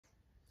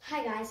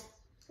Hi guys,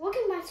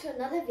 welcome back to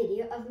another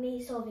video of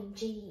me solving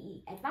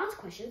JEE Advanced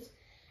questions,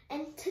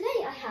 and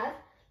today I have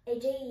a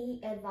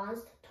JEE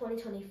Advanced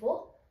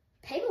 2024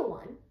 Paper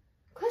 1,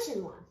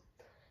 Question 1.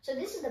 So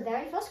this is the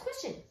very first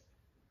question.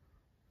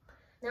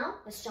 Now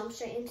let's jump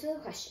straight into the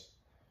question.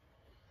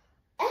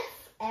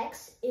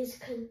 Fx is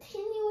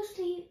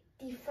continuously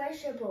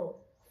differentiable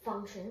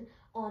function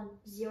on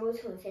 0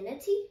 to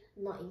infinity,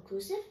 not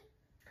inclusive,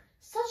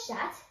 such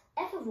that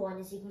f of 1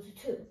 is equal to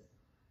 2.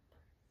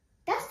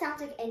 That sounds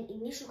like an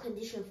initial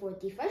condition for a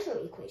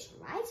differential equation,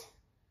 right?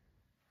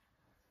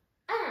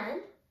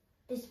 And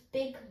this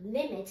big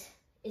limit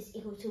is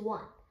equal to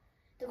 1.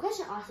 The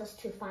question asks us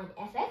to find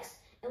fx,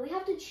 and we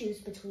have to choose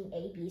between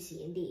a, b,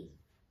 c, and d.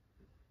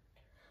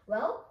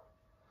 Well,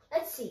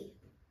 let's see.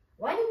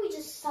 Why don't we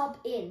just sub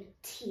in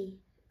t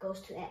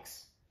goes to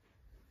x?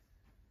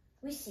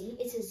 We see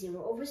it's a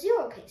 0 over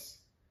 0 case.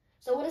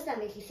 So what does that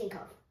make you think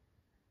of?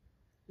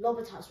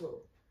 L'Hopital's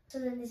rule. So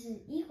then this is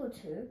equal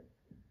to,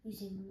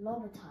 using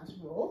L'Hopital's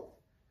rule,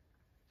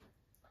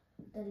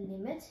 the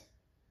limit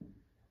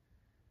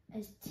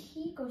as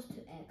t goes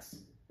to x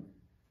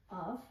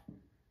of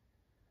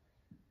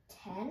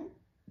 10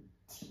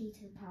 t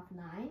to the power of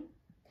 9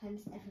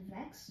 times f of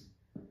x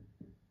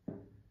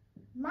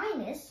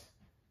minus,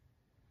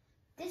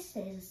 this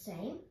stays the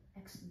same,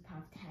 x to the power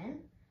of 10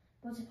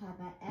 multiplied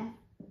by f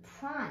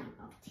prime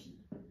of t.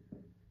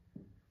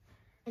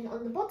 And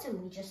on the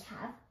bottom we just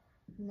have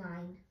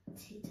 9t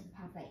to the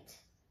power of 8.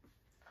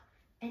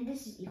 And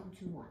this is equal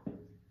to 1.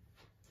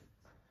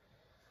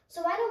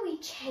 So why don't we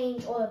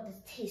change all of the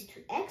t's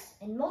to x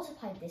and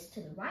multiply this to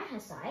the right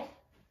hand side?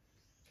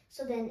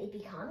 So then it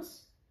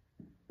becomes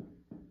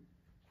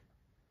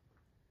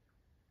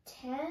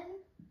 10x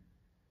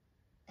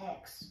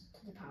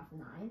to the power of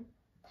 9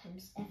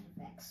 times f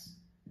of x.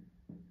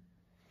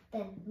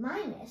 Then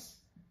minus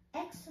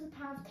x to the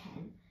power of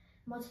 10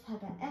 multiplied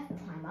by f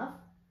prime of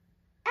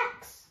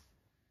x.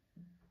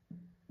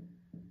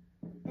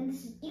 And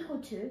this is equal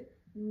to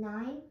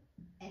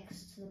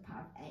 9x to the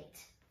power of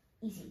 8.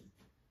 Easy.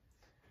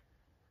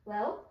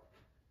 Well,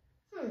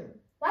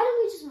 why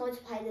don't we just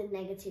multiply the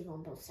negative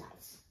on both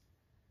sides?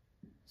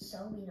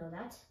 So we know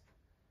that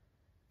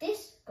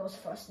this goes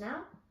first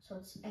now, so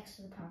it's x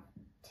to the power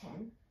of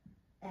 10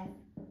 f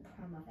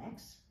prime of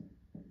x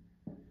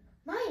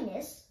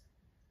minus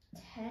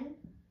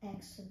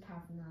 10x to the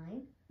power of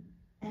 9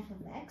 f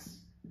of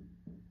x,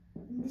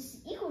 and this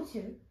is equal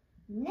to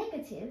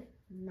negative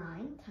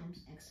 9 times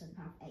x to the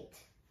power of 8.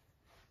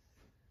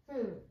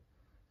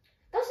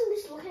 Doesn't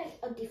this look like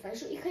a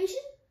differential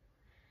equation?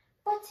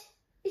 But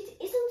it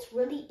isn't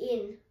really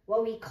in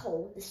what we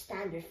call the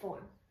standard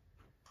form.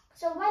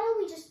 So why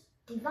don't we just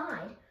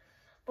divide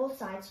both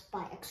sides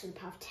by x to the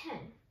power of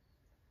 10?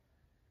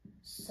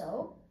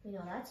 So we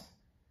know that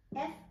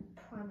f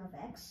prime of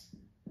x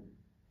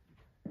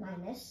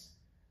minus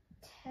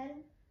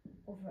 10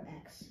 over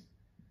x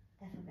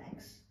f of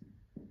x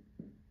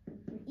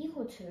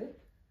equal to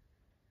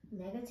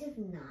negative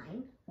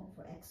 9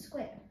 over x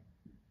squared.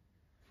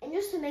 And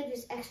just to make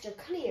this extra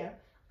clear,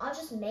 I'll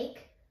just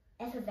make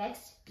f of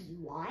x be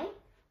y.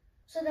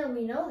 So then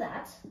we know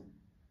that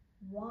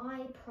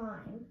y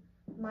prime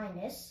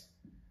minus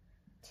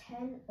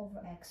 10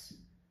 over x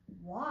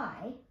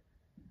y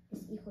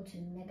is equal to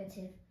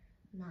negative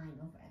 9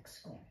 over x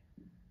squared.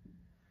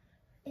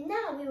 And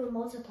now we will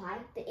multiply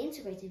the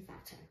integrating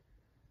factor.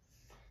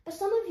 But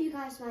some of you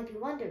guys might be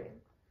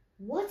wondering,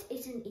 what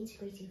is an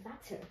integrating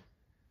factor?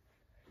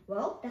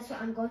 Well, that's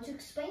what I'm going to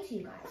explain to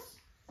you guys.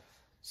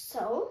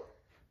 So,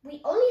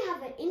 we only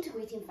have an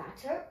integrating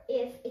factor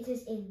if it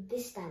is in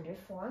this standard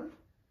form.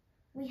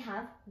 We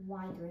have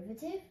y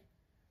derivative.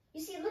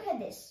 You see, look at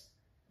this.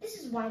 This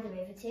is y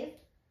derivative,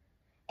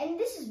 and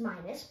this is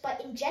minus,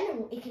 but in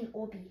general, it can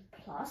all be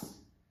plus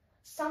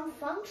some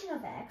function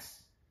of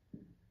x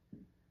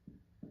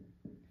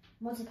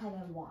multiplied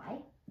by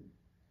y,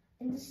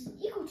 and this is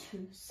equal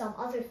to some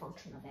other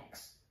function of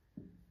x.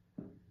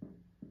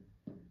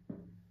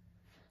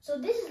 So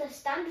this is the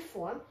standard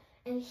form,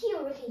 and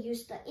here we can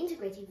use the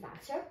integrating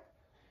factor.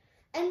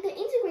 And the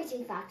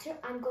integrating factor,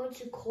 I'm going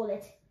to call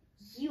it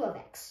u of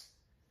x.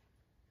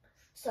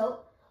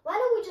 So why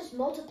don't we just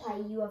multiply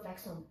u of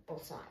x on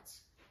both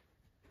sides?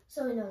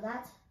 So we know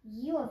that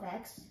u of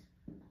x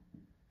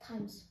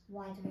times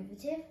y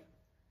derivative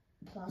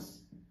plus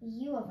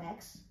u of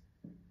x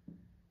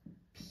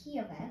p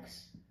of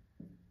x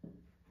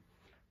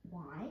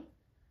y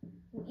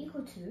will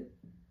equal to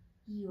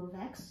u of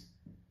x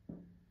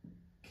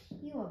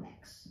q of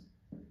x.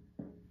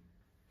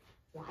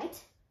 Right?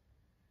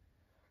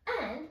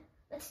 And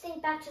let's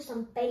think back to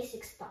some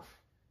basic stuff.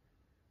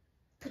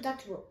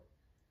 Product rule.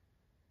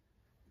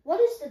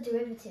 What is the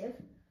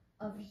derivative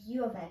of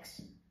u of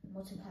x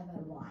multiplied by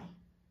y?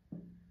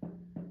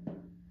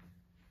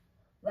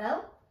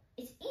 Well,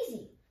 it's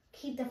easy.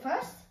 Keep the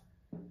first,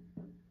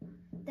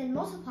 then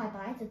multiply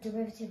by the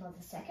derivative of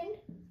the second,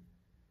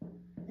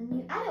 and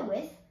you add it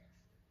with,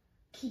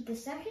 keep the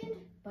second,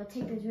 but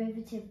take the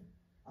derivative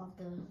of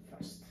the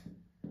first.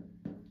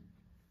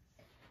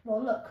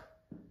 Well, look,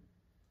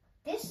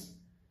 this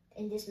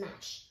and this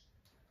match.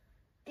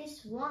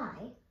 This y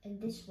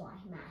and this y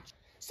match.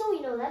 So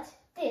we know that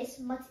this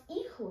must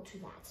equal to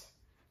that.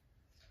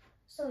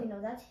 So we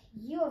know that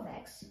u of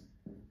x,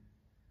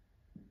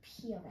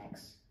 p of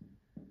x,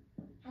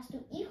 has to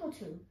equal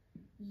to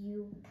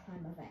u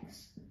prime of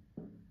x.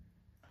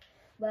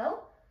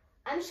 Well,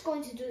 I'm just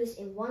going to do this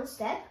in one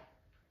step.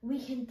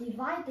 We can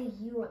divide the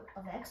u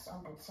of x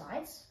on both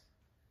sides.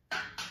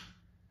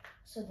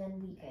 So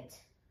then we get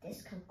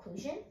this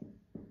conclusion.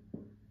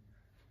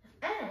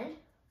 And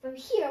from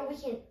here, we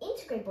can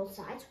integrate both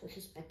sides with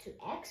respect to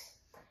x.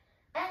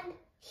 And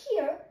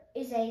here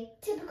is a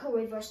typical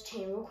reverse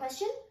chain rule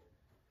question.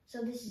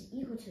 So this is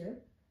equal to,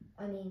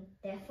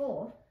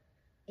 therefore,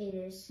 it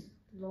is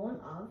ln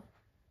of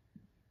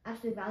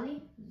absolute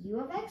value u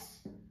of x.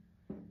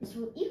 This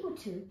will equal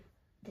to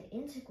the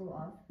integral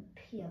of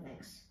p of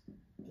x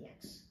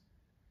dx.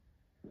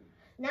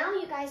 Now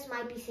you guys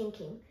might be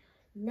thinking,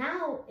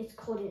 now it's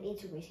called an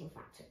integrating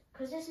factor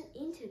because there's an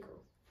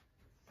integral.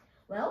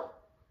 Well,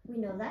 we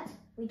know that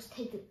we just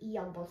take the e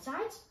on both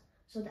sides.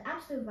 So the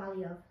absolute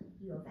value of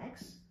u of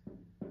x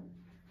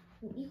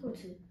will equal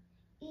to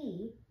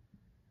e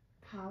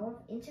power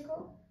of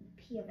integral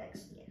p of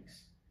x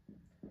dx.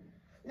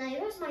 Now you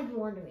guys might be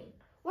wondering,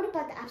 what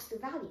about the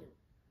absolute value?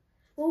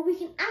 Well, we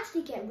can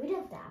actually get rid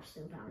of the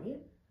absolute value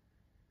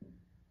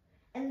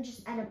and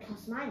just add a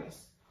plus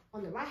minus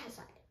on the right hand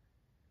side.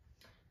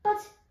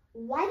 But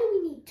why do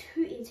we need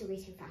two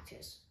integrating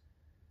factors?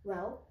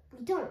 Well,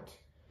 we don't.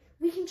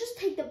 We can just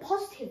take the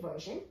positive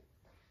version.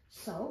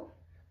 So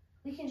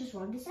we can just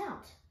rub this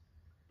out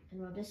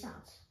and rub this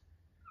out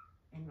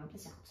and rub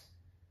this out.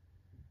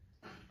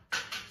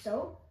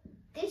 So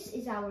this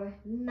is our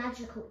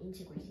magical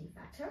integrating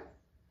factor.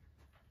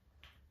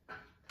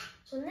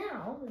 So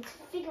now let's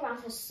figure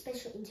out a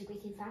special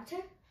integrating factor.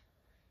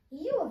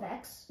 U of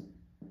x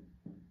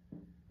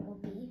will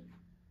be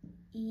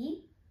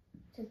e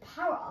to the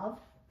power of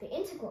the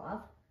integral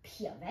of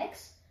p of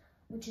x,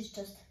 which is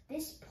just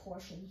this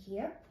portion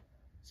here.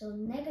 So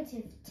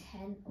negative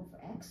 10 over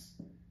x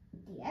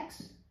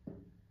dx.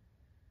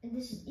 And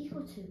this is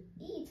equal to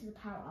e to the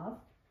power of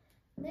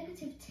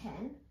negative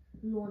 10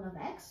 ln of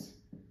x.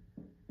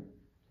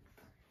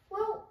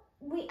 Well,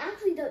 we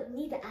actually don't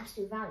need the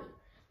absolute value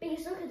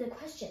because look at the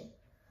question.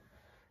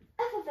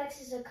 F of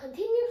x is a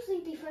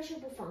continuously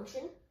differentiable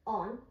function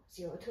on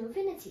 0 to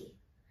infinity.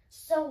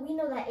 So we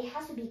know that it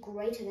has to be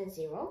greater than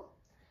 0.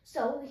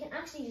 So we can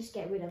actually just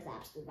get rid of the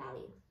absolute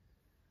value.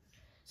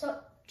 So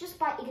just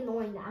by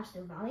ignoring the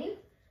absolute value,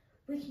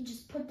 we can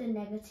just put the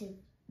negative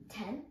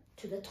 10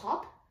 to the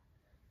top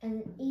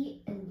and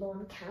e and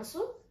ln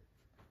cancel.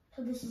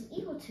 So this is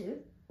equal to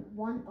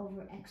 1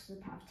 over x to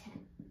the power of 10.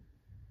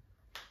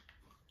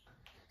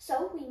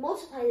 So we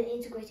multiply the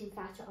integrating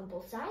factor on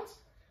both sides.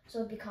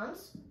 So it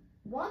becomes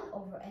 1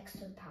 over x to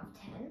the power of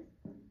 10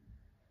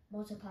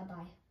 multiplied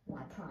by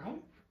y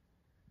prime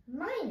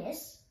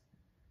minus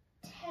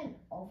 10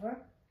 over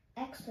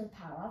x to the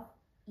power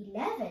of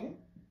 11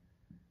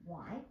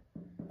 y,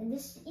 and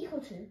this is equal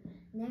to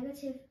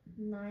negative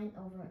 9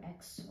 over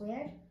x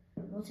squared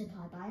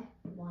multiplied by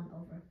 1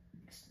 over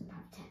x to the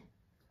power of 10.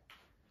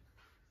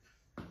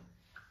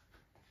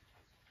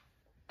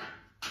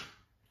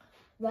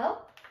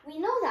 Well, we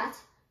know that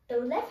the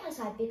left-hand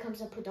side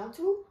becomes a product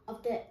rule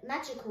of the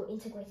magical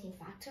integrating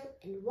factor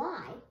and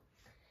y,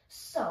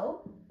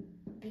 so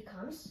it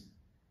becomes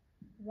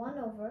 1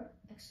 over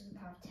x to the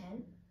power of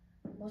 10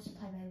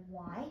 multiplied by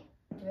y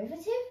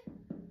derivative,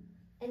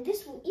 and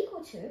this will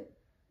equal to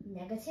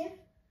negative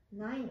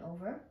 9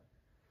 over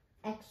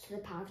x to the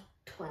power of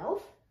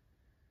 12.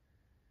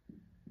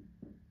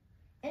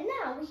 And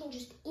now we can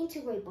just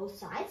integrate both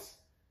sides.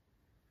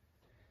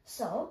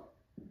 So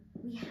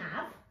we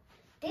have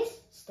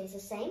this stays the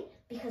same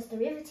because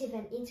derivative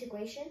and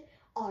integration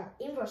are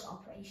inverse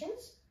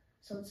operations.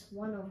 So it's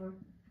 1 over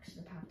x to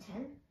the power of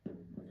 10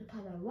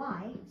 multiplied by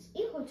y is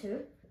equal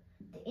to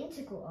the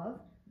integral of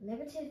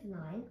negative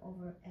 9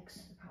 over x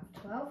to the power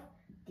of 12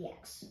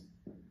 dx.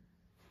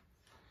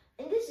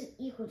 And this is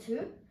equal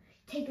to,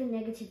 take the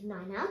negative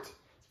 9 out,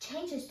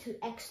 changes to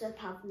x to the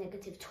power of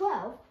negative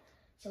 12.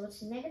 So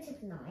it's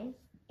negative 9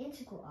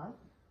 integral of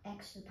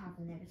x to the power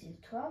of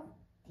negative 12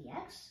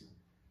 dx.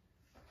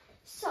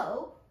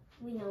 So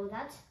we know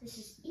that this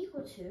is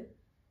equal to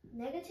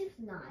negative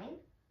 9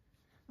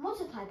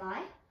 multiplied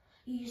by,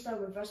 you use the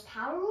reverse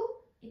power rule,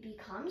 it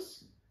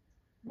becomes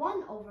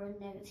 1 over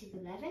negative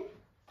 11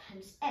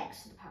 times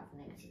x to the power of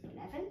negative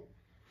 11.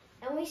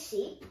 And we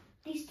see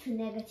these two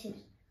negatives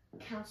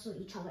cancel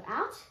each other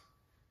out.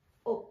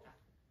 Oh,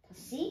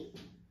 let's see.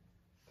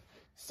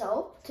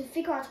 So to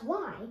figure out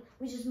y,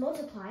 we just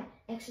multiply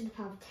x to the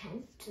power of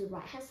 10 to the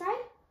right hand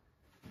side.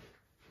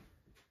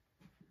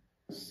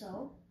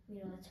 So we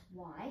know that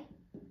y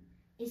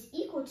is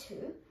equal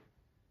to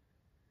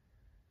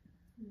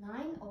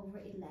 9 over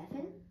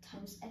 11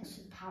 times x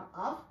to the power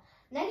of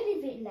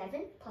negative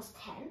 11 plus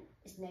 10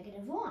 is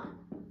negative 1.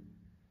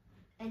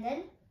 And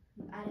then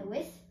you add it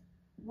with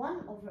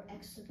 1 over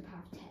x to the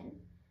power of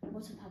 10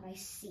 multiplied by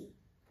c.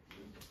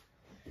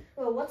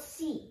 Well, what's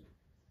C?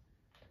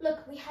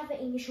 Look, we have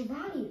the initial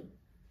value.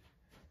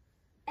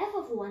 F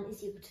of 1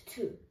 is equal to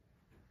 2.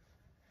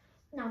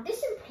 Now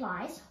this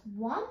implies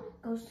 1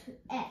 goes to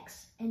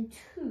x and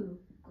 2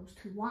 goes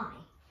to y.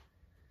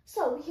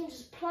 So we can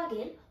just plug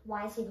in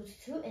y is equal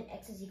to 2 and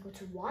x is equal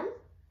to 1.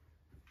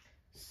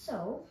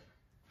 So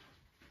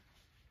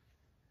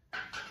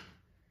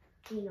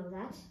we know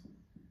that.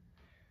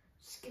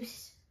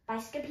 By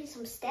skipping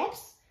some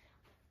steps,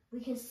 we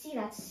can see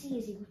that c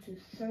is equal to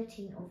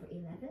 13 over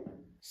 11.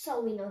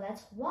 So we know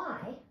that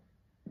y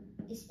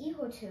is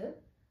equal to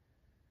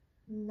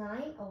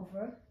 9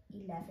 over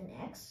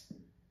 11x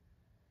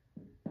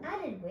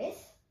added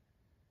with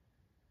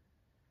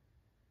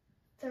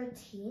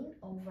 13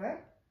 over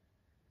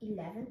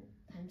 11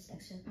 times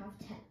x to the power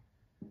of 10.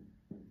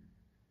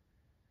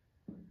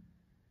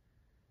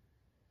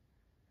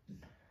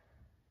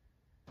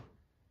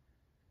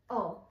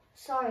 Oh,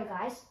 sorry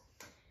guys.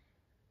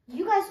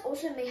 You guys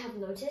also may have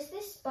noticed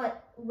this,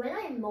 but when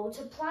I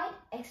multiplied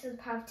x to the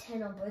power of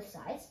 10 on both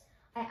sides,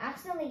 I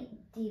accidentally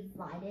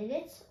divided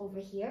it over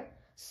here.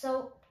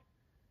 So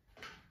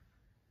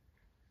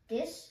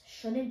this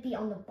shouldn't be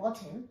on the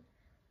bottom,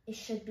 it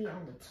should be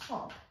on the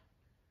top.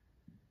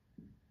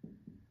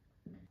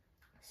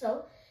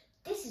 So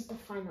this is the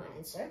final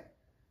answer.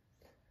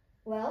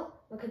 Well,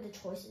 look at the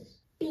choices.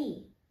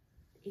 B,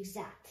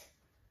 exact.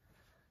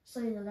 So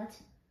you know that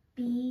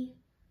B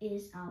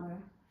is our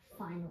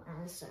final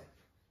answer.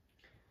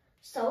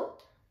 So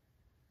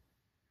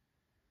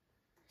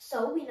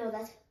we know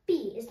that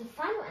B is the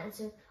final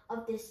answer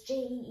of this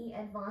JEE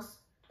Advanced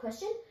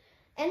question,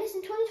 and it's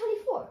in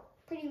 2024,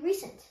 pretty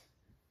recent.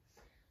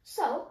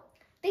 So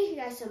thank you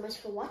guys so much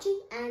for watching,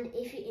 and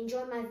if you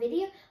enjoyed my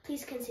video,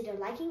 please consider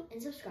liking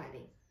and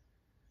subscribing.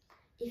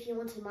 If you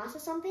want to master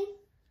something,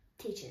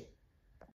 teach it.